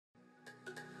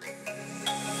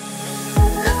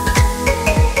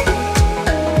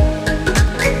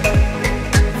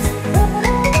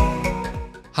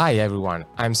Hi everyone,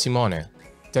 I'm Simone,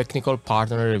 technical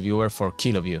partner reviewer for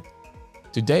Kiloview.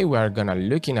 Today we are gonna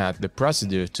looking at the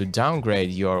procedure to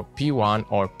downgrade your P1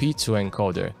 or P2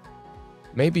 encoder.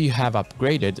 Maybe you have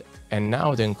upgraded and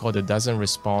now the encoder doesn't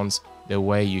respond the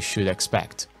way you should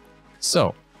expect.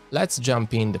 So let's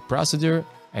jump in the procedure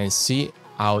and see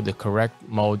how the correct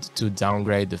mode to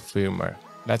downgrade the firmware.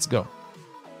 Let's go.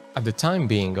 At the time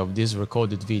being of this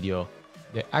recorded video,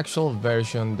 the actual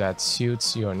version that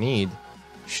suits your need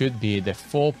should be the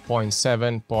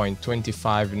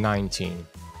 4.7.2519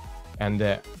 and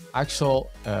the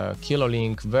actual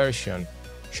Kilolink version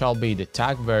shall be the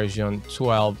tag version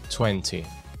 1220.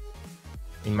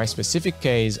 In my specific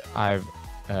case, I've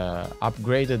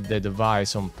upgraded the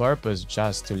device on purpose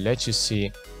just to let you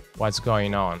see what's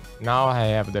going on. Now I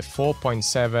have the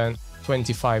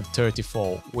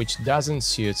 4.7.2534, which doesn't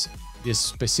suit this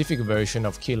specific version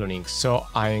of Kilolink, so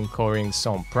I'm incurring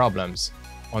some problems.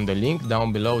 On the link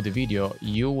down below the video,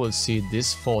 you will see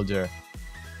this folder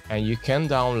and you can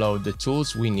download the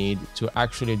tools we need to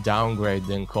actually downgrade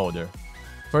the encoder.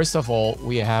 First of all,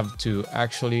 we have to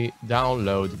actually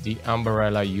download the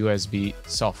Umbrella USB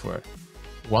software.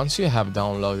 Once you have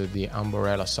downloaded the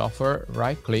Umbrella software,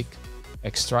 right-click,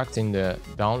 extract in the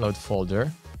download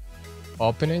folder,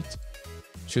 open it,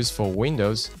 choose for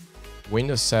Windows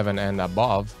 7 and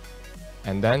above,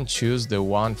 and then choose the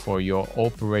one for your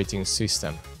operating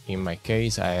system. In my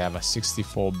case, I have a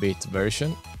 64-bit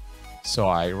version, so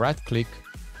I right-click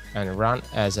and run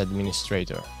as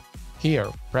administrator. Here,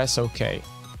 press OK.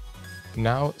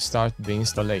 Now start the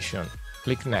installation.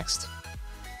 Click Next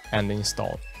and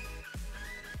install.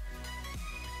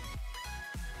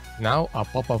 Now a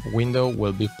pop-up window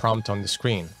will be prompted on the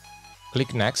screen.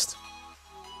 Click Next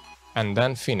and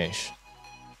then Finish.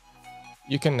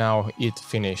 You can now hit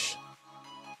Finish.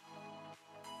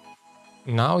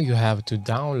 Now you have to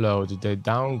download the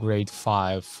downgrade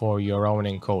file for your own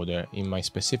encoder. In my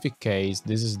specific case,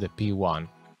 this is the P1.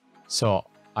 So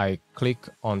I click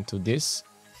onto this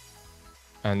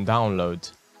and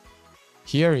download.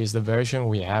 Here is the version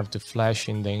we have to flash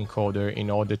in the encoder in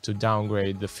order to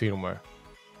downgrade the firmware.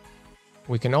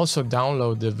 We can also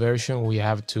download the version we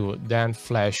have to then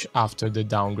flash after the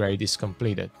downgrade is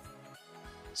completed.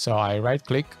 So I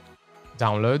right-click,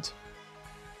 download,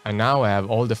 and now I have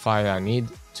all the files I need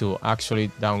to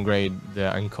actually downgrade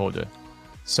the encoder.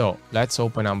 So let's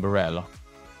open Umbrella.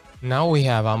 Now we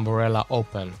have Umbrella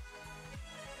open.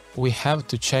 We have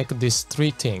to check these three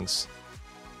things.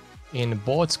 In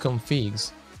board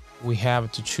configs, we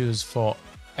have to choose for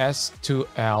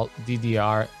S2L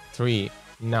DDR3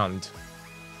 NAND.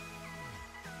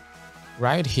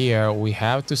 Right here we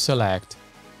have to select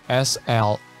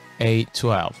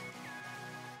SLA12.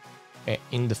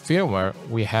 In the firmware,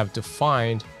 we have to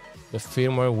find the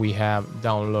firmware we have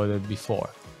downloaded before.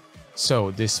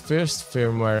 So this first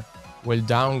firmware will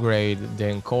downgrade the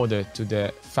encoder to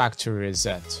the factory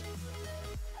reset.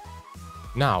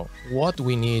 Now, what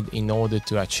we need in order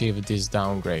to achieve this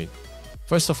downgrade?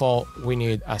 First of all, we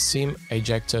need a SIM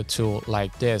ejector tool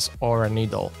like this or a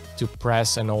needle to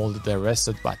press and hold the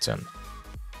reset button.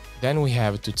 Then we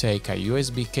have to take a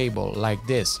USB cable like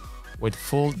this with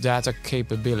full data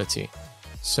capability.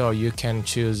 So you can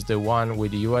choose the one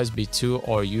with USB 2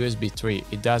 or USB 3,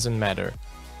 it doesn't matter.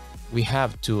 We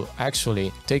have to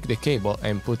actually take the cable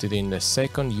and put it in the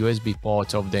second USB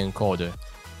port of the encoder.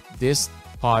 This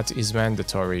part is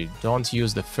mandatory, don't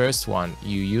use the first one,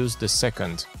 you use the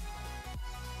second.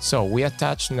 So we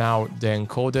attach now the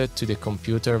encoder to the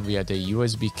computer via the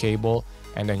USB cable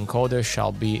and the encoder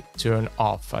shall be turned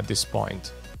off at this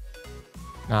point.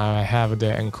 Now I have the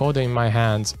encoder in my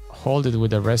hands, hold it with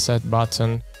the reset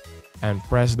button and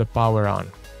press the power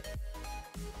on.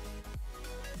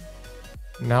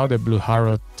 Now the blue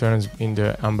arrow turns in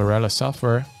the Umbrella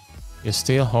software. You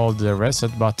still hold the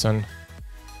reset button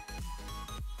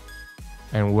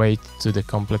and wait to the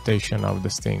completion of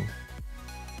this thing.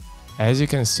 As you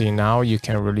can see, now you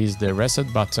can release the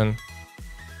reset button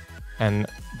and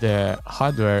the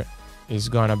hardware is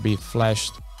gonna be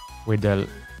flashed with the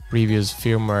previous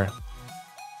firmware.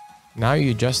 Now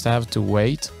you just have to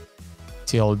wait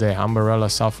till the Umbrella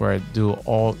software do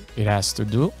all it has to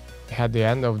do. At the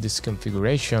end of this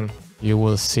configuration, you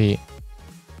will see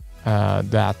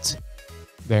that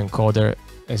the encoder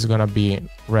is gonna be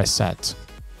reset.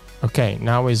 Okay,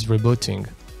 now it's rebooting,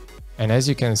 and as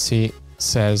you can see, it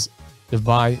says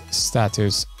device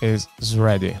status is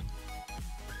ready.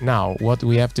 Now what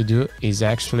we have to do is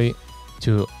actually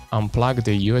to unplug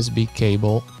the USB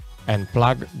cable and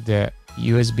plug the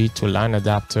USB to LAN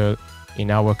adapter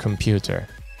in our computer.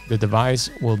 the device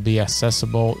will be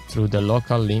accessible through the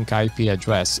local link IP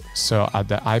address, so at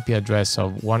the IP address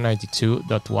of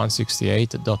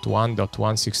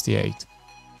 192.168.1.168.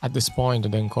 At this point, the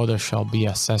encoder shall be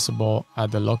accessible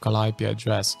at the local IP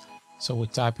address, so we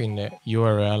type in the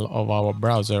URL of our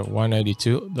browser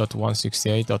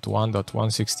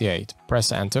 192.168.1.168,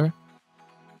 press enter,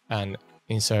 and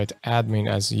insert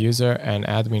admin as user and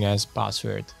admin as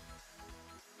password.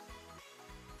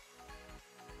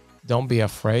 Don't be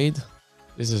afraid,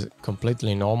 this is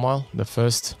completely normal. The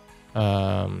first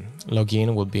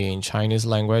login will be in Chinese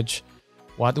language.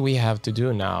 What we have to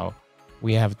do now,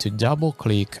 we have to double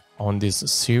click on this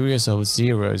series of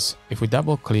zeros. If we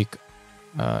double click,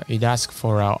 it asks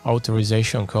for our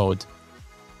authorization code.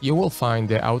 You will find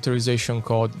the authorization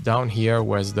code down here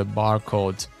where's the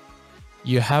barcode.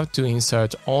 You have to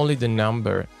insert only the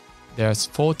number. There's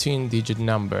 14-digit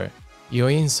number. You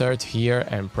insert here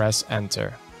and press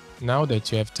enter. Now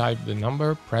that you have typed the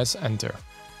number, press enter.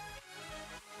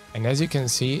 And as you can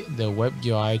see, the web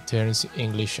UI turns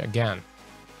English again.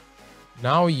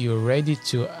 Now you're ready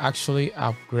to actually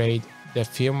upgrade the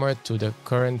firmware to the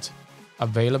current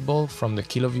available from the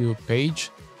Kiloview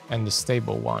page and the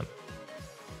stable one.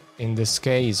 In this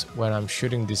case, when I'm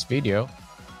shooting this video,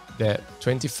 the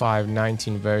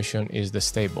 2519 version is the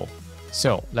stable.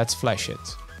 So let's flash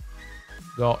it.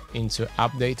 Go into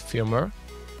update firmware.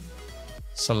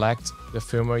 Select the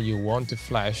firmware you want to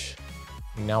flash,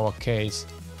 in our case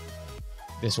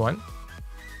this one.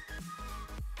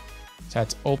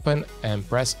 Set open and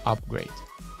press upgrade.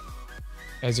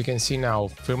 As you can see now,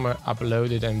 firmware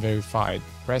uploaded and verified.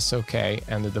 Press OK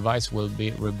and the device will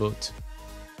be reboot.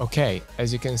 Okay,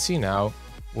 as you can see now,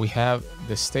 we have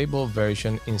the stable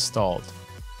version installed.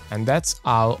 And that's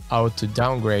how to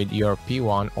downgrade your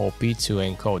P1 or P2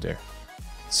 encoder.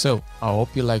 So, I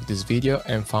hope you liked this video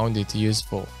and found it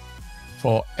useful.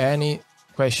 For any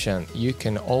question, you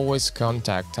can always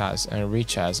contact us and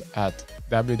reach us at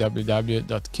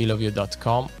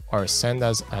www.kiloview.com or send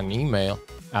us an email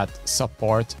at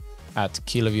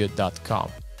support@kiloview.com.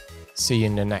 See you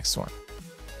in the next one.